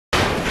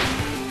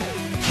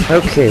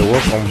Okay,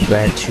 welcome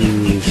back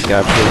to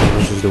Scott Pilgrim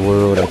vs. the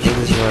World. I think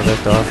this is where I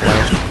left off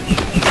last.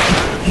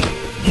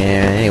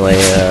 And anyway,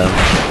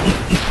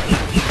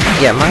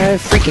 yeah, my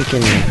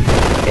freaking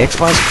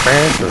Xbox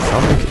crashed or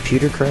something,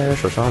 computer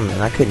crashed or something,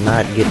 and I could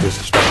not get this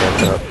to start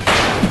back up.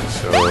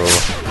 So,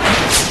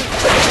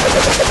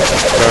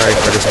 sorry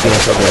for this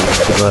being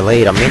so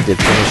late. I meant to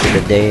finish it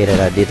the day that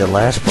I did the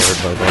last part,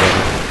 but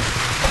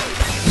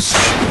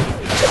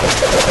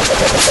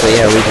so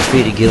yeah, we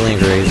defeated Gideon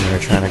and we're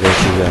trying to go to,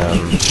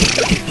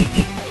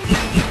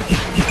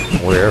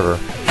 wherever.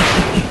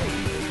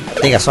 I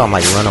think I saw him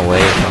like run away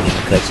from the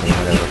cutscene or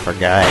whatever,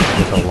 forgot it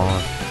took so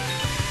long.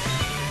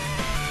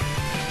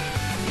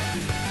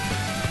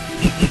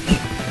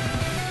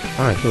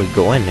 Alright, can we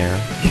go in there?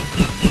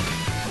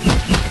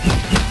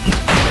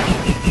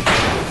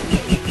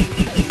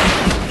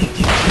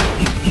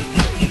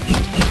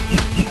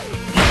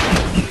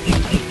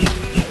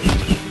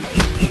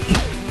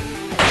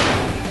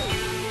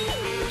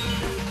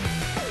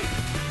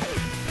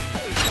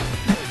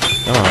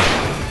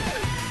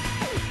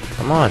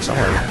 Come on,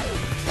 somewhere.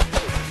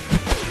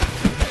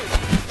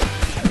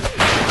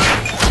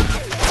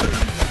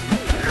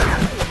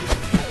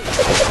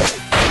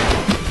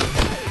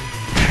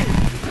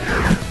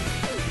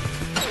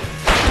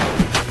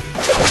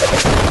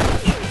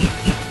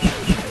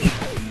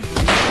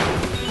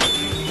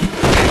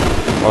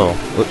 Oh,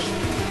 whoops.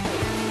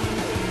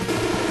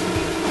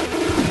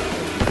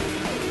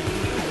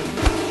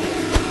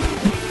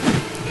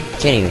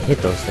 Can't even hit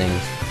those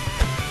things.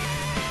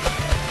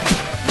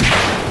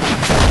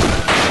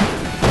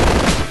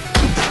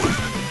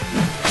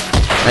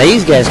 Now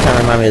these guys kind of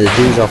remind me of the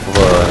dudes off of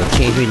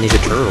Teenage Mutant Ninja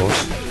Turtles.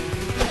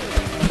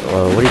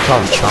 What do you call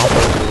them,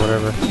 chompers or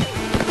whatever?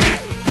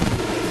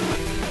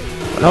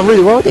 No,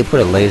 really, why would they put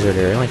a laser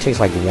there? It only takes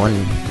like 1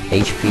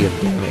 HP of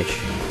damage.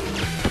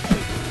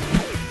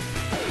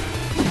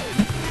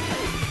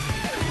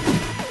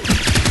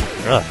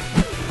 Ugh.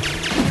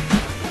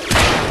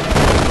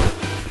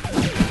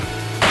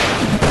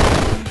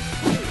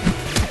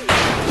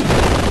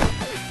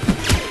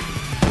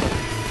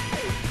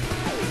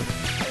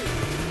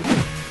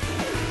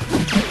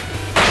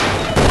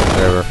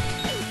 Whatever.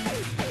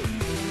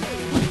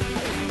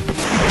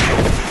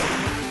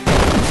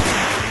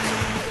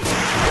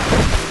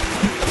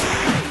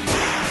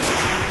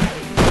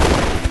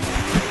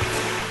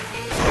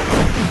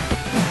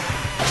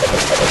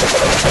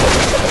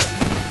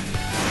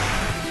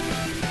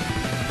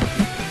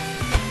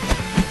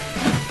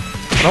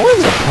 Now, what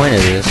is the point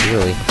of this,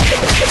 really?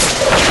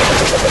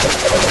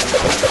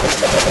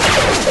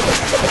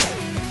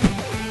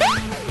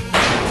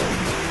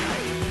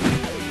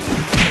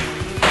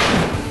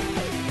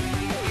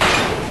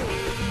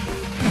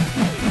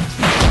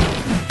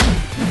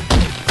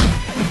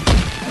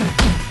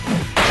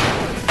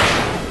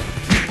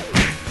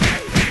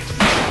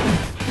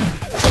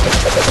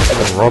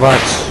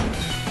 Robots.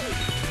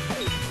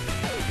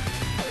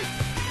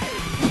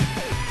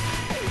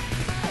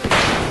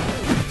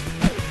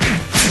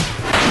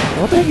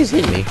 What the heck is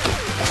hitting me?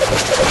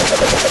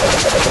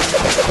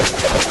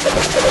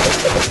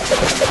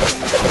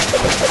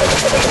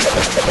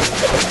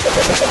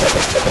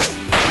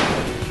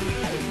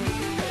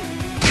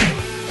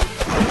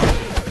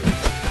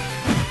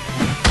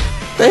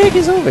 What the heck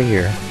is over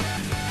here?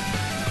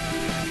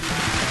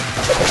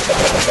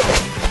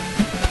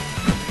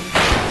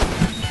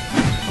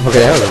 Okay,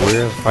 that was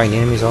weird. Fighting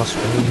enemies off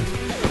screen.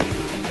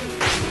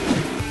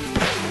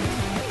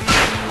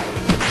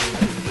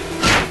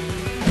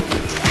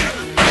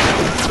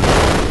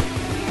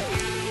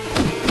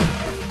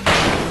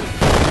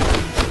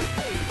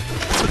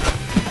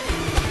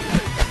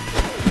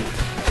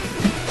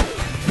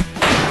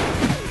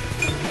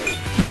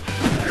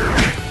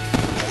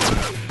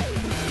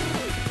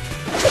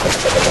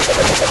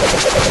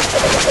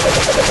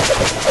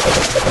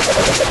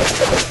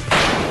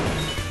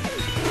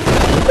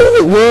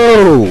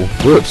 Whoa!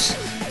 Whoops.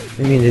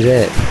 Didn't mean to do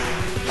that.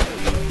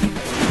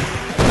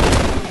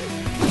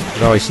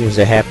 It always seems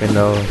to happen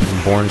though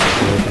in Born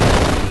situations.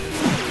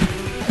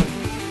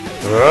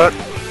 I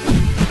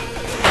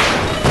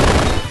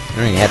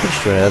don't even have to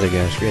destroy the other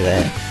gun, screw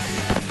that.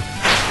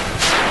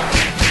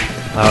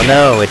 Oh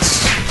no,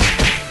 it's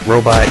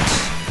robots.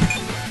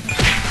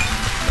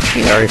 I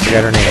already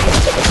forgot her name.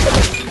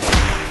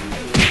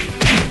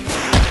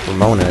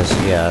 Ramona's,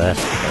 yeah, that's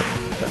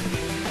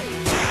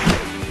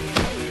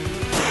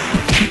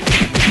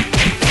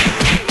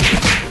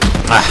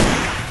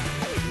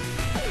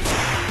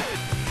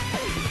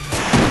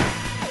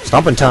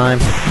stomping time.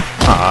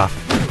 Haha.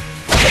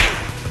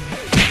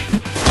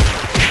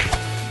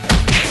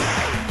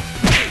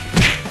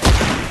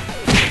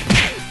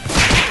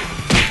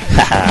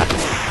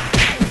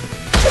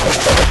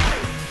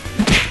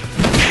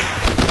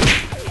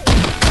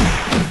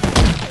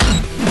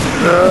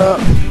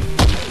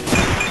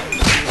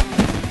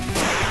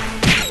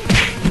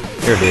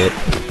 You're dead.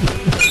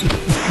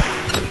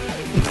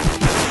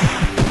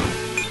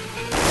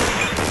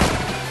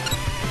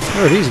 Who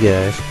are these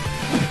guys?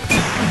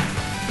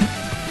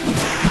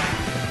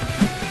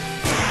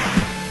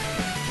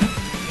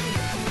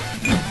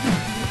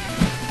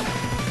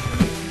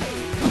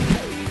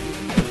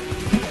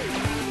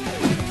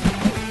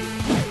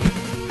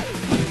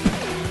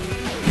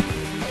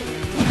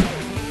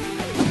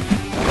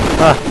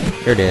 Ah,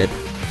 you're dead.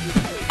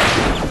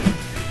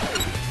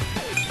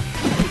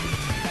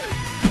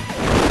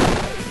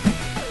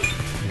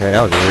 Okay,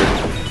 that was weird.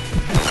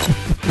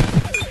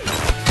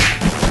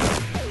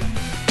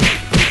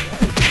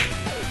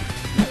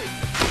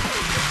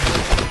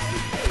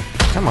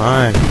 Come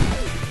on.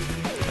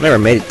 I never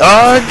made it.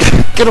 Oh,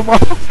 get him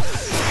off!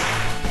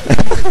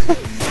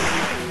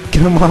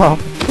 Get him off!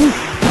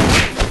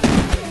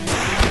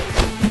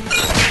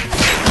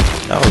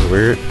 That was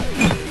weird.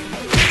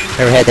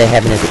 Never had that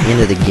happen at the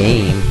end of the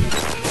game.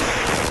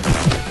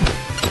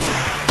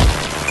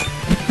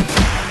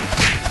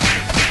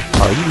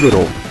 Oh, you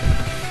little...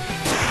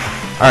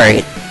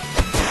 Alright.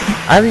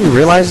 I didn't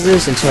realize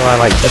this until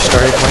I just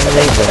started playing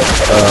today, but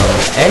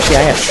actually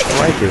I have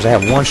strikers. I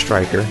have one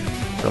striker.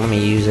 So let me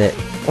use it.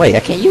 Wait, I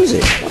can't use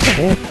it. What the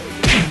heck?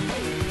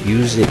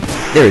 Use it.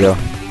 There we go.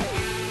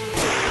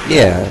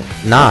 Yeah,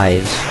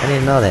 knives. I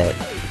didn't know that.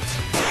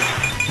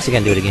 Let's see if I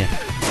can do it again.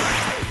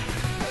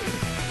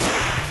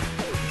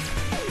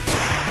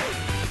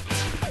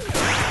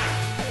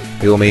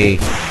 Heal me.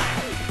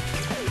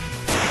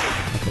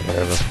 Okay,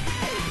 whatever.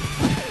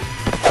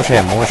 Wish I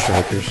had more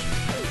strikers.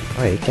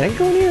 Wait, can I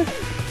go in here?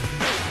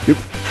 Yep.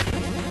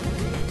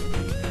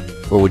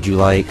 What would you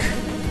like?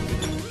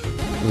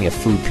 Give me a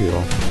food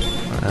pill.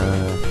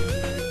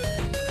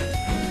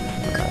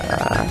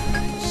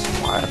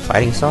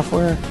 Fighting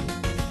software?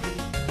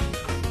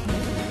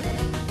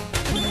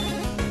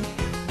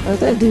 What does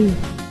that do?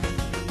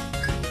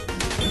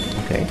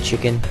 Okay,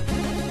 chicken.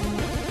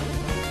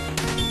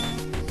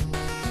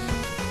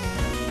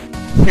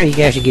 Here you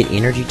guys should get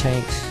energy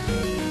tanks.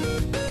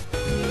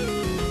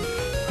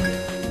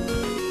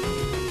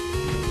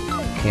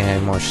 Can't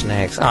have more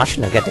snacks. Oh, I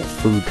shouldn't have got that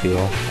food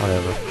pill.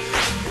 Whatever.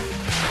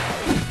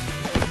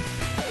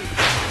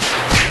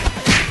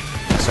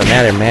 So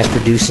now they're mass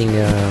producing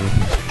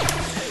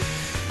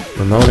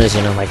Ramonas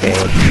in like a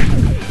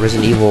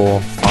Resident Evil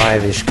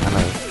 5-ish kind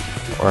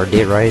of, or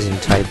Dead Rising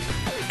type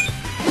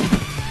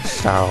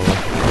style.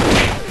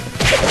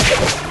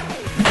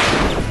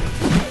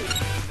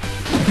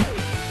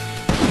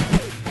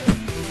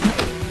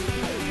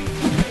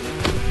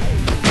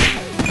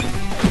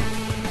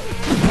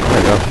 There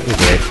we go, he's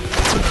dead.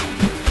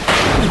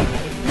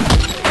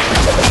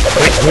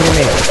 Wait, hit him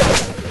in.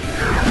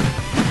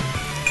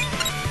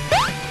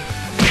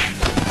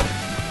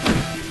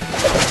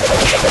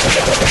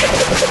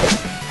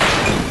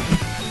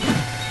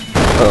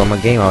 Oh, my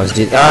game I was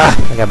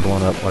I got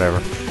blown up, whatever.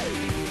 I'm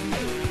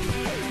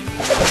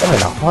having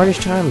the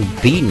hardest time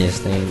beating this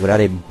thing without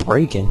it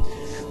breaking.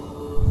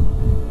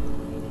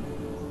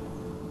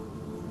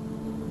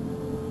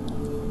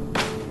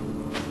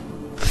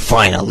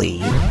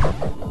 Finally!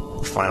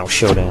 Final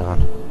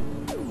showdown.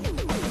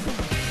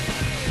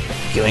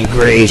 Killing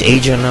Graves,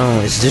 Age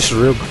Unknown. Is this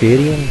real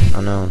Gideon?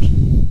 Unknown.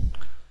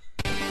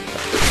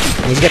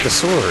 And he's got the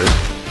sword.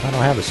 I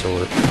don't have a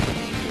sword.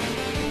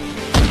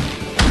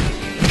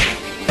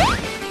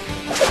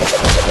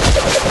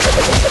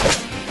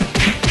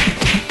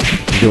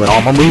 Doing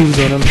all my moves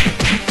on him.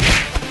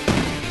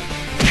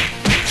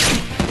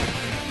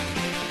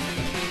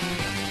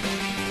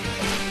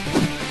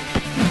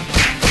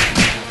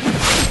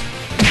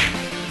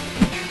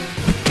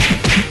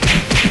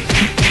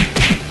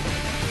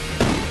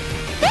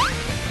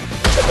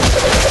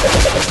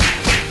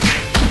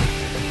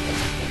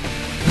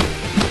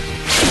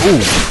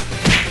 Ooh.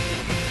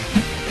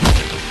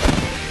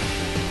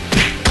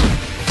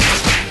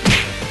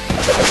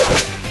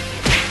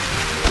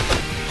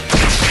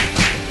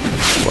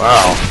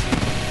 Wow.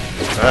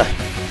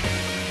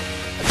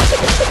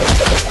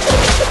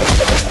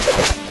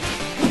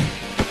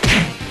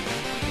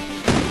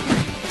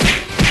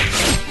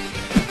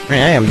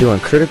 Man, I am doing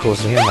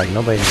criticals to him like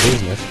nobody's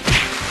business.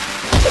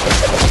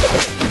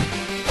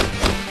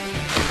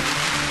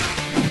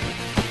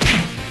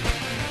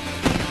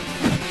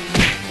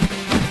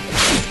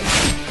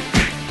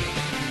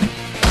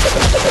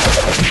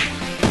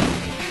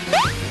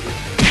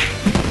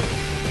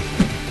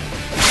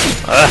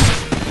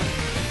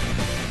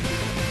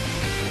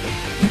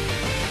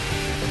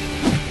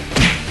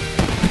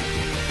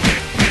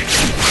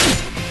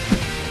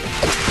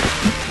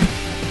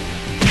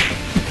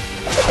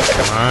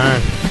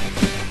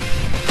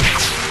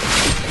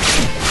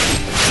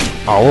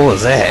 Oh, what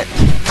was that?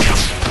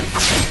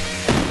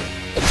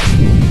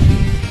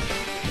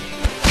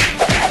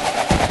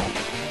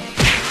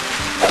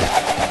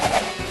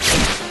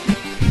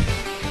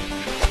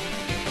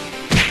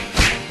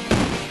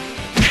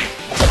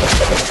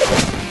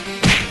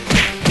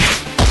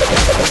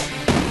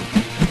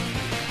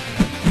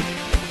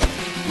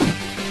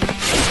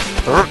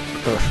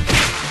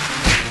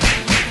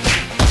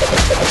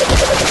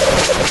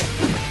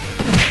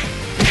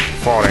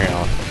 Fall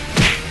down.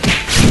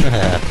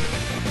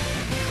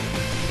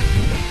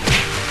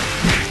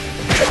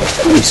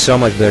 It would be so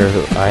much better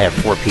if I have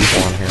 4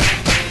 people on here.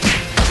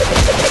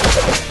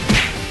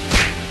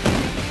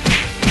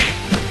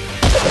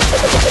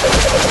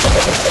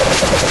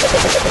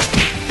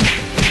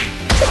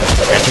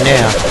 Got you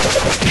now.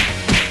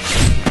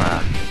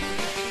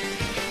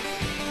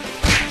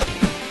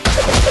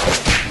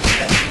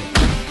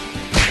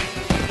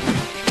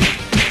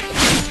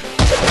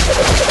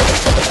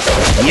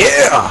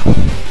 Yeah!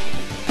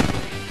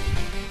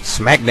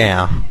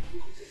 Smackdown.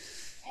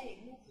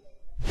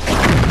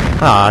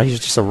 Ah,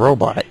 he's just a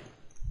robot.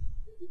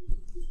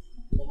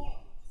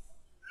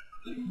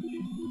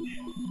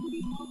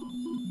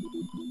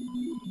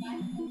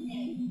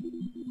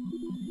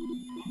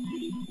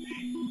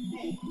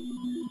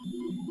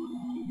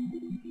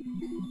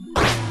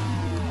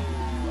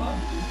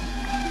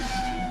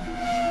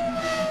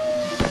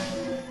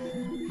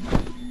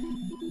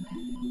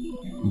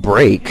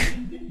 Break.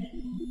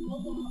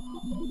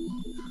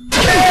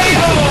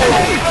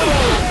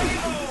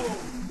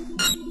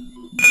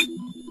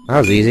 That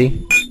was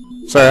easy.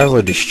 Sorry, I was a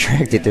little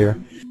distracted there.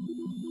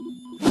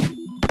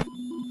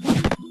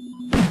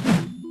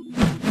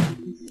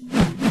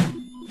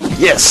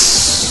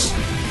 Yes!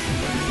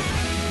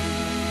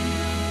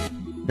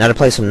 Now to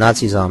play some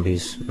Nazi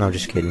zombies. No, I'm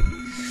just kidding.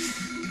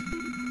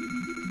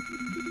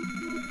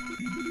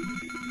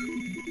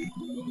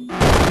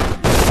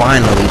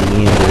 Finally, the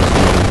end of this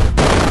game.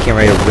 Can't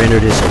ready to render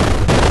this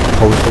and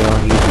post it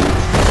on YouTube.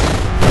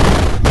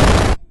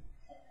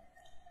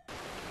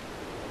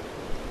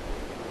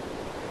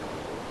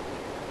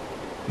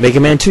 Mega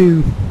Man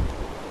 2.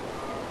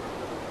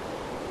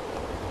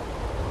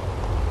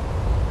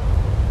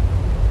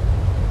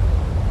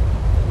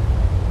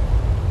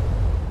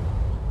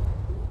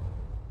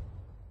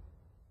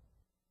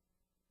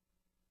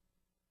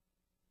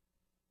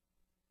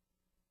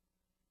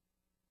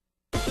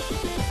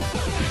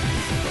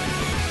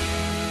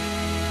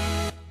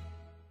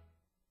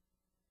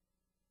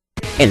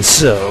 And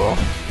so,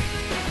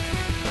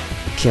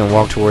 Kim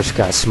walked towards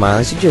Scott,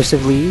 smiling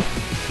suggestively.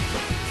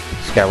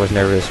 Scott was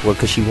nervous. What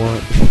could she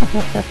want?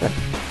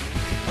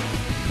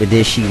 But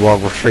then she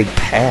walked straight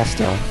past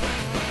him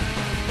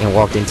and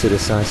walked into the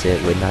sunset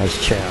with nice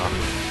chow.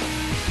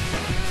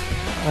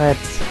 What?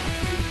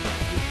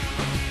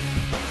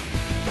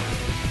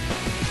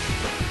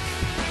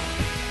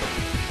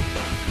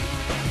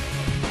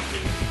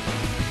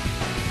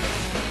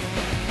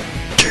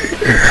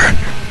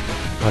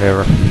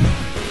 Whatever.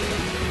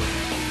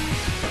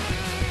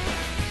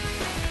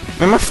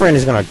 Man, my friend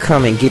is gonna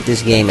come and get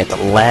this game at the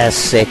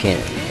last second,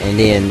 and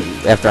then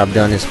after I've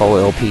done this whole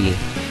LP,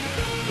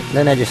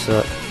 then that just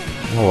sucks.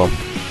 Oh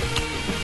well.